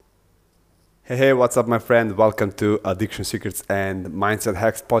Hey, what's up, my friend? Welcome to Addiction Secrets and Mindset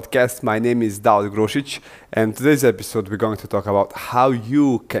Hacks podcast. My name is Daud Grosic, and today's episode we're going to talk about how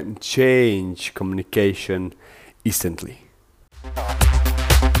you can change communication instantly.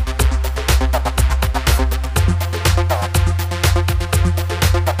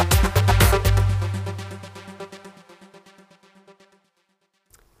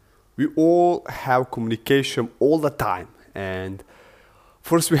 We all have communication all the time, and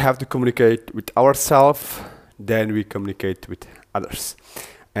first we have to communicate with ourselves, then we communicate with others.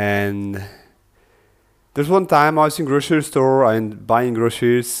 And there's one time I was in grocery store and buying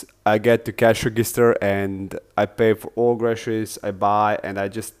groceries. I get to cash register and I pay for all groceries I buy, and I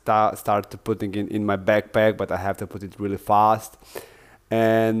just start to putting in my backpack, but I have to put it really fast.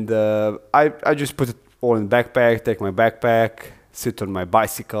 And I just put it all in backpack, take my backpack, sit on my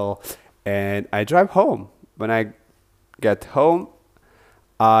bicycle, and I drive home. When I get home,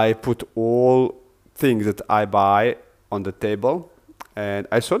 I put all things that I buy on the table, and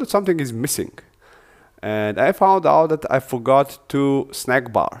I saw that something is missing. And I found out that I forgot 2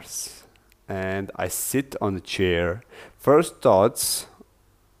 snack bars. And I sit on the chair. First thoughts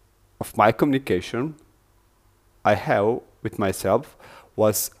of my communication I have with myself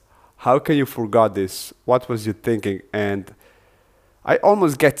was, how can you forget this? What was you thinking? And I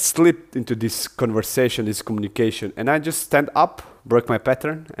almost get slipped into this conversation, this communication, and I just stand up, break my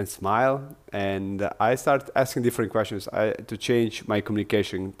pattern, and smile. And I start asking different questions to change my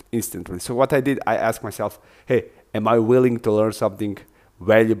communication instantly. So what I did, I asked myself, hey, am I willing to learn something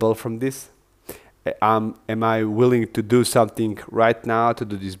valuable from this? Am I willing to do something right now to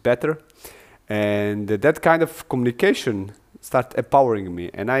do this better? And that kind of communication start empowering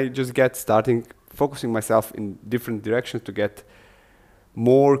me. And I just get starting focusing myself in different directions to get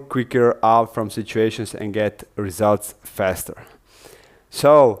more quicker out from situations and get results faster.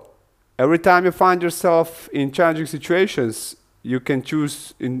 So every time you find yourself in challenging situations, you can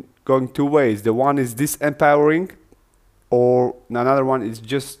choose in going 2 ways. The one is disempowering, or another one is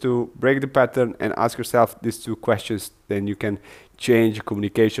just to break the pattern and ask yourself these 2 questions. Then you can change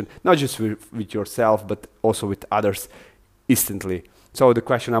communication, not just with yourself, but also with others instantly. So the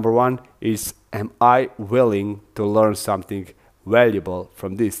question number 1 is, am I willing to learn something valuable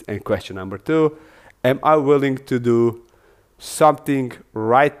from this? And question number 2, am I willing to do something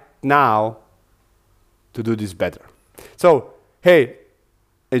right now to do this better? So hey,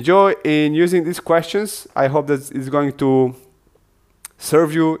 enjoy in using these questions. I hope that it's going to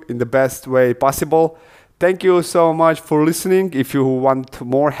serve you in the best way possible. Thank you so much for listening. If you want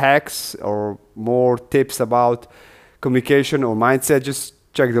more hacks or more tips about communication or mindset, just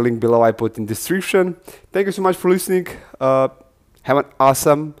check the link below I put in description. Thank you so much for listening. Have an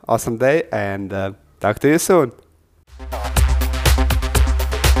awesome day, and talk to you soon.